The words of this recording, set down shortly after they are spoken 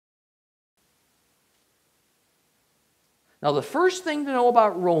Now, the first thing to know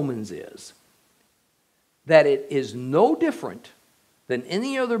about Romans is that it is no different than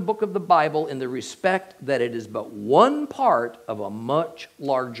any other book of the Bible in the respect that it is but one part of a much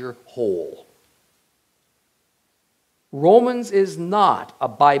larger whole. Romans is not a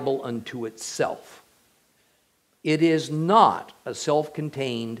Bible unto itself. It is not a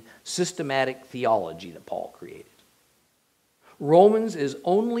self-contained systematic theology that Paul created. Romans is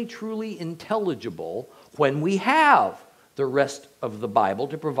only truly intelligible when we have the rest of the Bible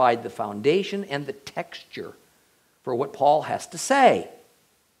to provide the foundation and the texture for what Paul has to say.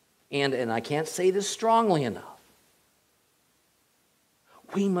 And I can't say this strongly enough.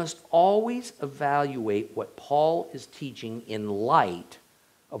 We must always evaluate what Paul is teaching in light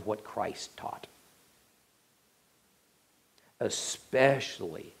of what Christ taught.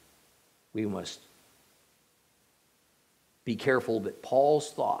 Especially, we must be careful that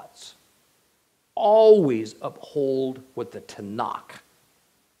Paul's thoughts always uphold what the Tanakh,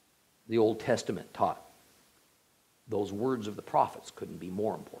 the Old Testament, taught. Those words of the prophets couldn't be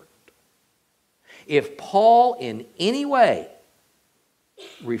more important. If Paul in any way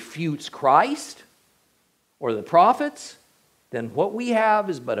refutes Christ or the prophets, then what we have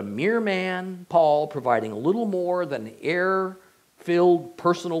is but a mere man, Paul, providing a little more than air-filled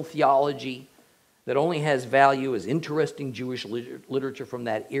personal theology that only has value as interesting Jewish literature from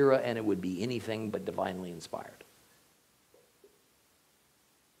that era, and it would be anything but divinely inspired.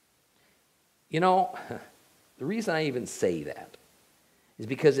 You know, the reason I even say that is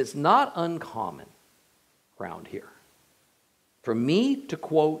because it's not uncommon around here for me to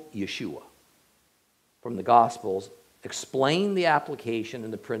quote Yeshua from the Gospels, explain the application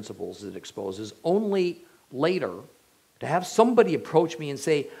and the principles it exposes, only later to have somebody approach me and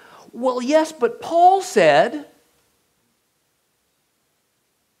say, well, yes, but Paul said.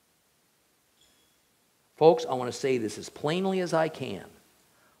 Folks, I want to say this as plainly as I can.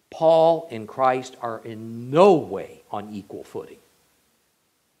 Paul and Christ are in no way on equal footing.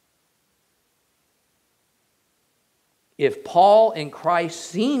 If Paul and Christ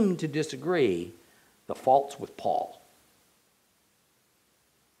seem to disagree, the fault's with Paul.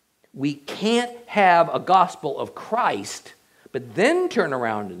 We can't have a gospel of Christ, but then turn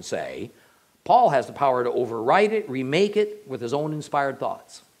around and say, Paul has the power to overwrite it, remake it with his own inspired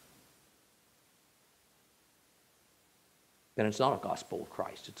thoughts. Then it's not a gospel of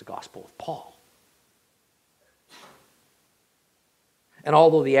Christ, it's a gospel of Paul. And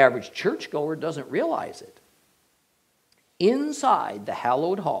although the average churchgoer doesn't realize it, inside the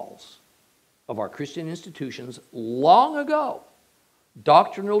hallowed halls of our Christian institutions long ago,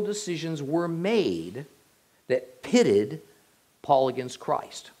 doctrinal decisions were made that pitted Paul against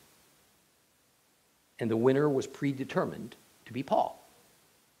Christ. And the winner was predetermined to be Paul.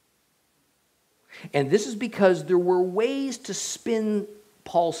 And this is because there were ways to spin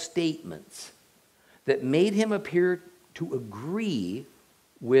Paul's statements that made him appear to agree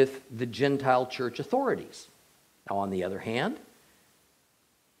with the Gentile church authorities. Now, on the other hand,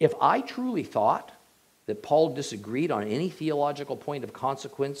 if I truly thought that Paul disagreed on any theological point of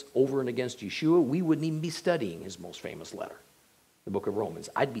consequence over and against Yeshua, we wouldn't even be studying his most famous letter, the book of Romans.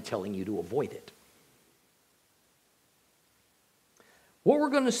 I'd be telling you to avoid it. What we're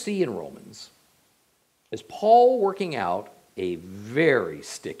going to see in Romans is Paul working out a very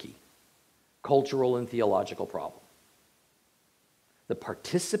sticky cultural and theological problem. The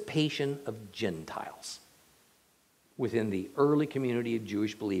participation of Gentiles within the early community of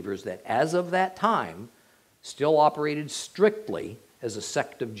Jewish believers that, as of that time, still operated strictly as a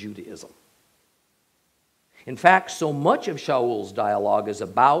sect of Judaism. In fact, so much of Shaul's dialogue is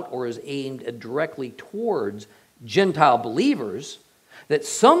about or is aimed directly towards Gentile believers that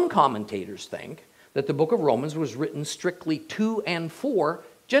some commentators think that the book of Romans was written strictly to and for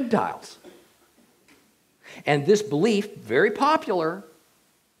Gentiles. And this belief, very popular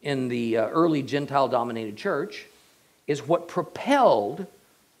in the early Gentile-dominated church, is what propelled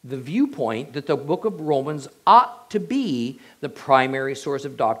the viewpoint that the book of Romans ought to be the primary source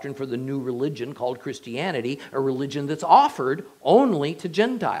of doctrine for the new religion called Christianity, a religion that's offered only to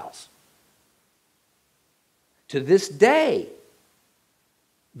Gentiles. To this day,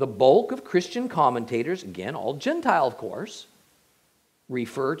 the bulk of Christian commentators, again, all Gentile, of course,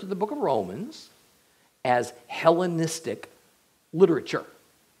 refer to the book of Romans as Hellenistic literature.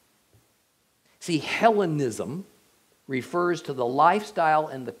 See, Hellenism refers to the lifestyle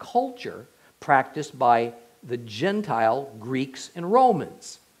and the culture practiced by the Gentile Greeks and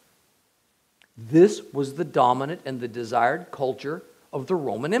Romans. This was the dominant and the desired culture of the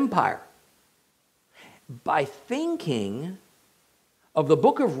Roman Empire. By thinking of the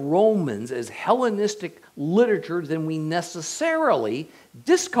book of Romans as Hellenistic literature, then we necessarily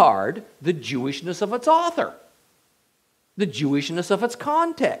discard the Jewishness of its author, the Jewishness of its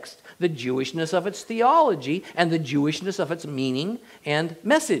context, the Jewishness of its theology, and the Jewishness of its meaning and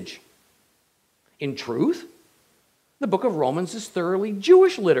message. In truth, the book of Romans is thoroughly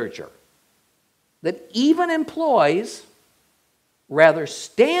Jewish literature that even employs rather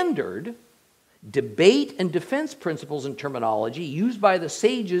standard debate and defense principles and terminology used by the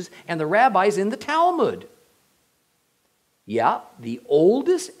sages and the rabbis in the Talmud. Yeah, the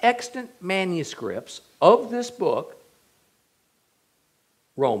oldest extant manuscripts of this book,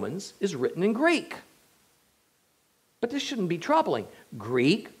 Romans, is written in Greek. But this shouldn't be troubling.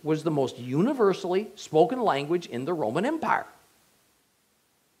 Greek was the most universally spoken language in the Roman Empire.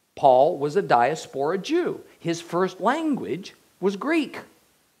 Paul was a diaspora Jew. His first language was Greek.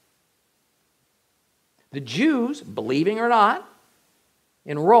 The Jews, believing or not,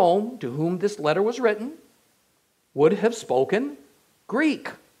 in Rome, to whom this letter was written, would have spoken Greek.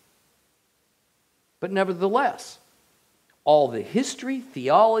 But nevertheless, all the history,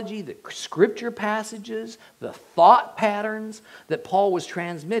 theology, the scripture passages, the thought patterns that Paul was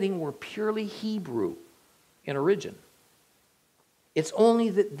transmitting were purely Hebrew in origin. It's only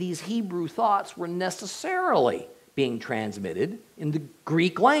that these Hebrew thoughts were necessarily being transmitted in the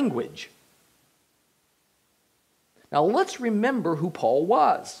Greek language. Now let's remember who Paul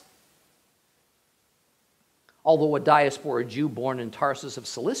was. Although a diaspora Jew born in Tarsus of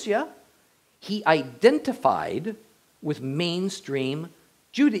Cilicia, he identified with mainstream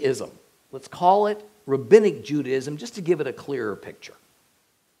Judaism. Let's call it rabbinic Judaism, just to give it a clearer picture.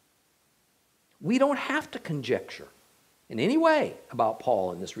 We don't have to conjecture in any way about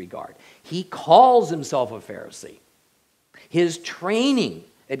Paul in this regard. He calls himself a Pharisee. His training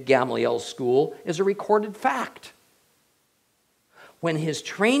at Gamaliel's school is a recorded fact. When his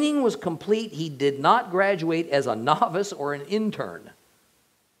training was complete, he did not graduate as a novice or an intern,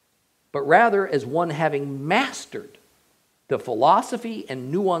 but rather as one having mastered the philosophy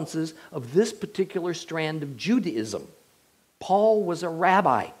and nuances of this particular strand of Judaism. Paul was a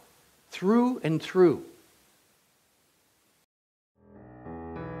rabbi through and through.